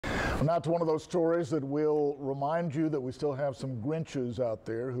Now to one of those stories that will remind you that we still have some Grinches out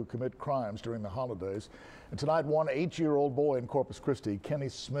there who commit crimes during the holidays. And tonight, one 8-year-old boy in Corpus Christi, Kenny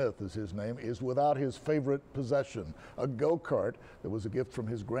Smith is his name, is without his favorite possession, a go-kart that was a gift from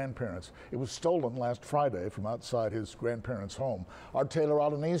his grandparents. It was stolen last Friday from outside his grandparents' home. Our Taylor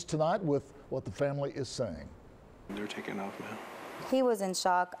Alaniz tonight with what the family is saying. They're taking off now. He was in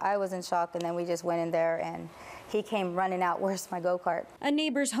shock, I was in shock, and then we just went in there and he came running out, "Where's my go-kart?" A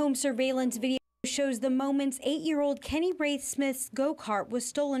neighbor's home surveillance video shows the moments 8-year-old Kenny Wraith Smith's go-kart was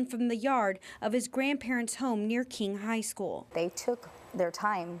stolen from the yard of his grandparents' home near King High School. They took their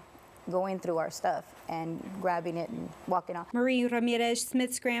time going through our stuff and grabbing it and walking off. Marie Ramirez,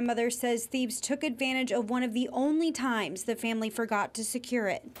 Smith's grandmother, says thieves took advantage of one of the only times the family forgot to secure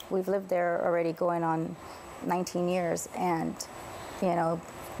it. We've lived there already going on 19 years, and you know,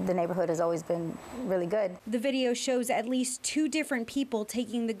 the neighborhood has always been really good. The video shows at least 2 different people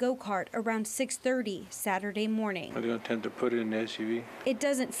taking the go-kart around 6:30 Saturday morning. Are they going to attempt to put it in the SUV? It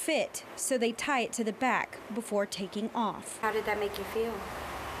doesn't fit, so they tie it to the back before taking off. How did that make you feel?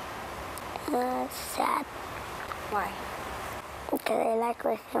 Sad. Why? Because I like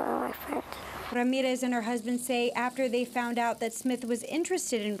racing with my friends. Ramirez and her husband say after they found out that Smith was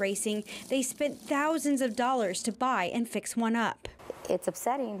interested in racing, they spent thousands of dollars to buy and fix one up. It's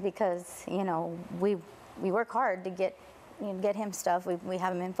upsetting because, you know, we work hard to get him stuff. We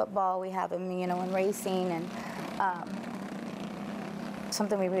have him in football, we have him, you know, in racing, and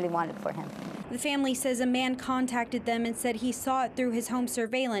something we really wanted for him. The family says a man contacted them and said he saw it through his home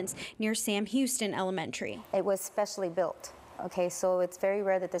surveillance near Sam Houston Elementary. It was specially built. Okay, so it's very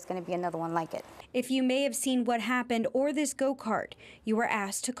rare that there's going to be another one like it. If you may have seen what happened or this go-kart, you were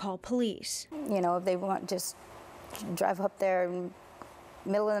asked to call police. You know, if they want, just drive up there in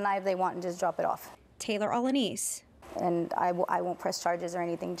the middle of the night if they want and just drop it off. Taylor Alaniz. And I won't press charges or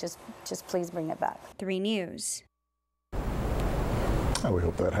anything, just please bring it back. 3 News. We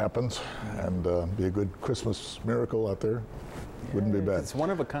hope that happens and be a good Christmas miracle out there. Wouldn't be bad. It's one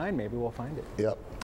of a kind, maybe we'll find it. Yep.